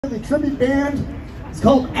with a tribute band. It's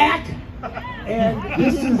called AC, and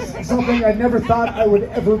this is something I never thought I would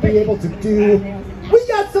ever be able to do. We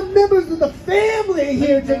got some members of the family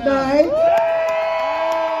here tonight. We're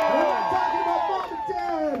not talking about mom and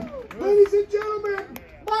dad. Ladies and gentlemen,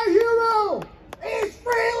 my hero is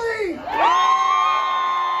Frehley.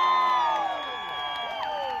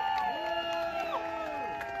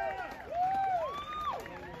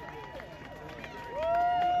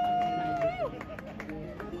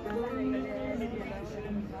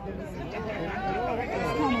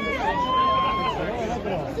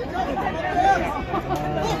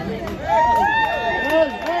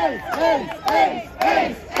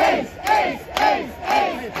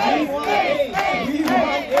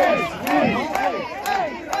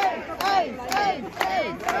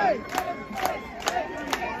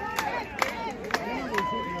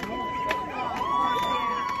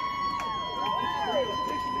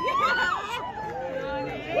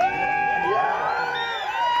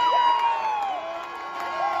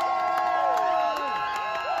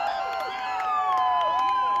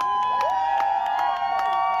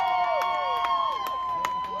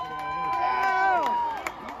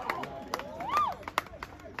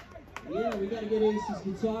 Yeah, we gotta get Ace's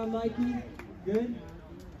guitar, Mikey. Good?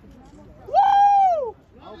 Woo!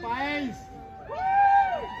 Opa Ace!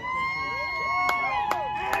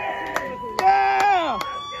 Yeah!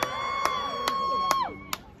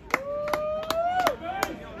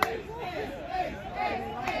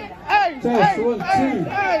 Test, 1, 2.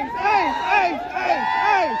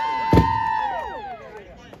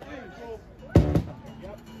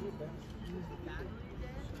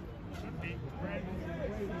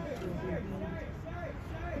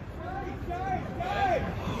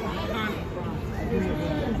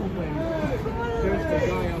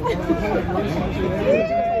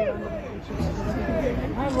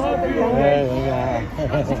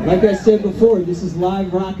 Like I said before, this is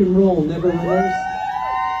live rock and roll, never rehearsed.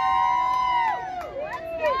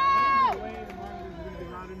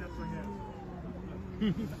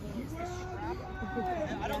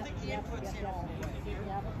 I don't think the input's here.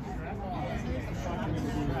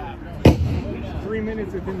 3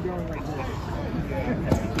 minutes of him going like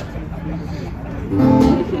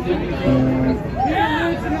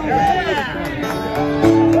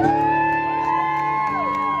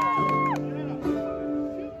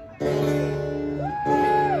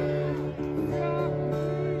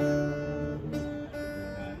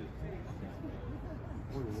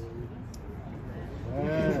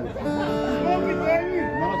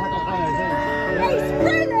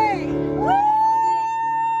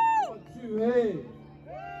Hey!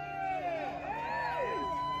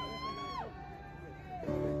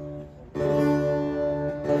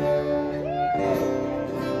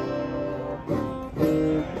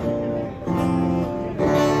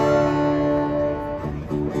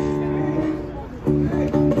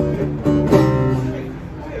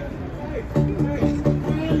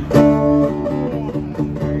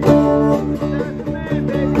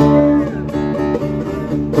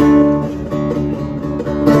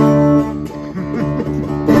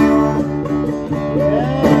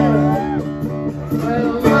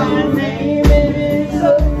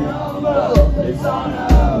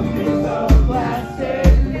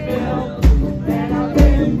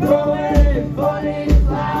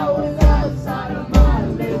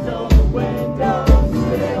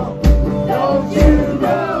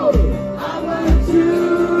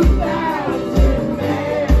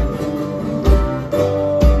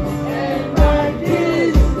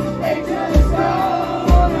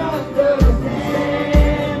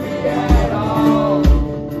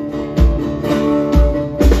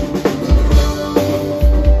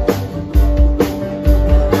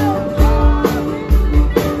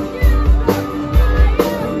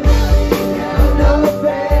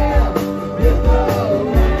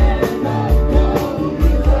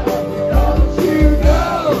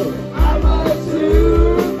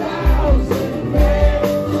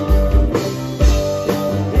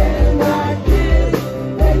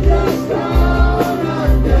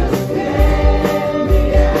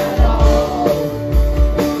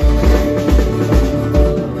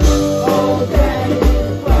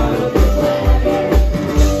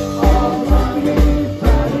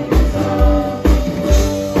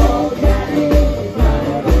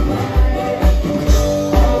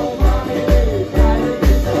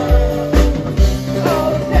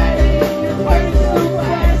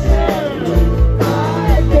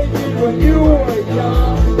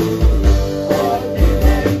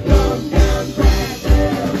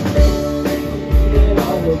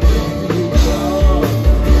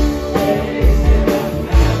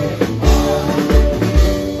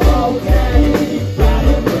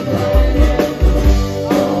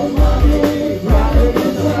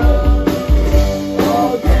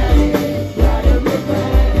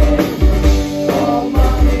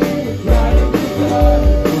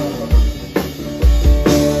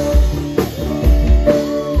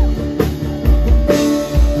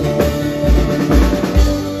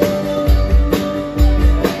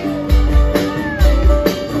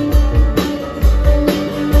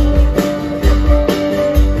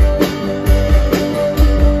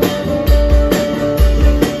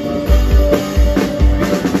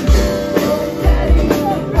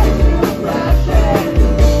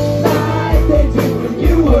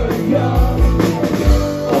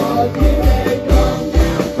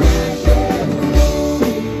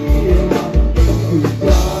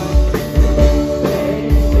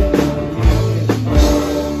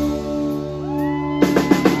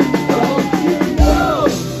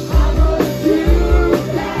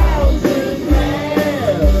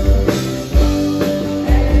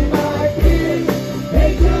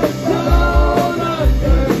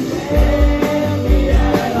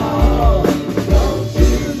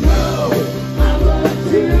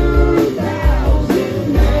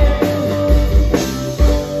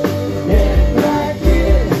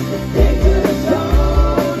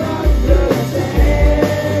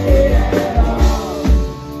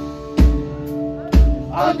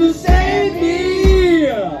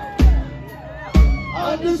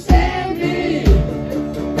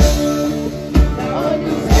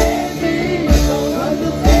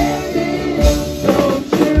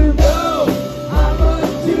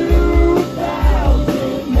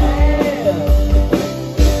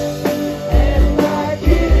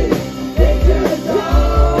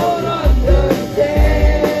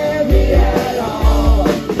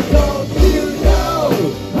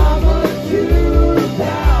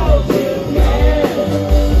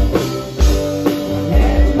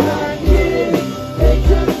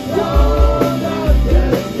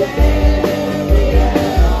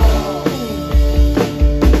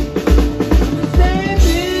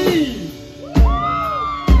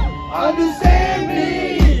 Understand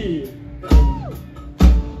me.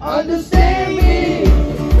 Understand me.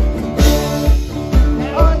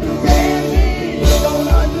 Understand me. Don't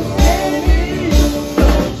understand me.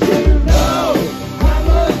 Don't you know I'm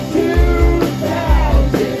a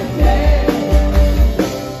 2000 man?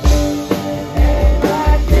 And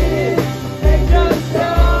my kids, they just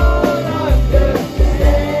don't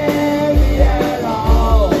understand me at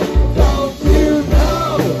all. Don't you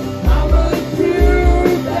know I'm a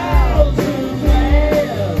 2000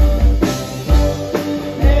 man?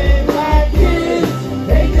 And my kids,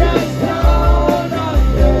 they just don't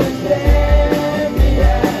understand me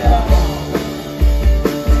at all.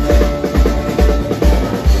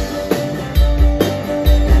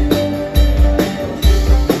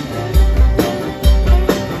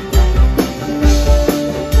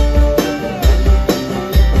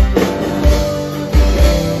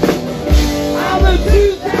 I'm a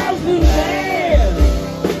 2000 man.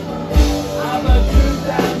 I'm a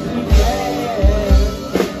 2000 man.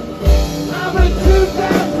 I'm a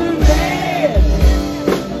 2000 man.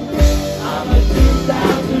 I'm a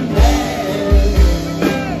 2000 man.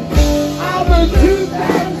 I'm a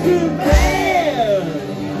 2000 man.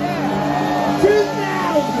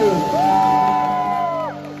 2000.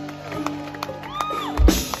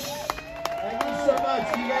 Thank you so much.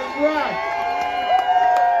 You guys rock.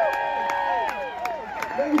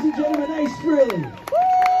 Ladies and gentlemen, nice Frehley.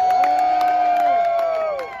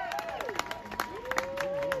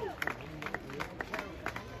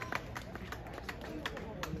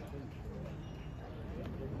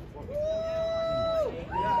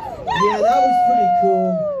 Yeah, that was pretty cool.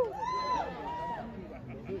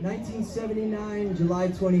 1979, July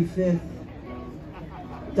 25th.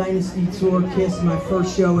 Dynasty Tour, Kiss, my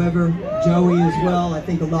first show ever. Joey as well, I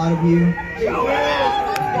think a lot of you.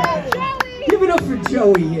 Give it up for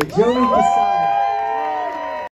Joey here. Joey Casada.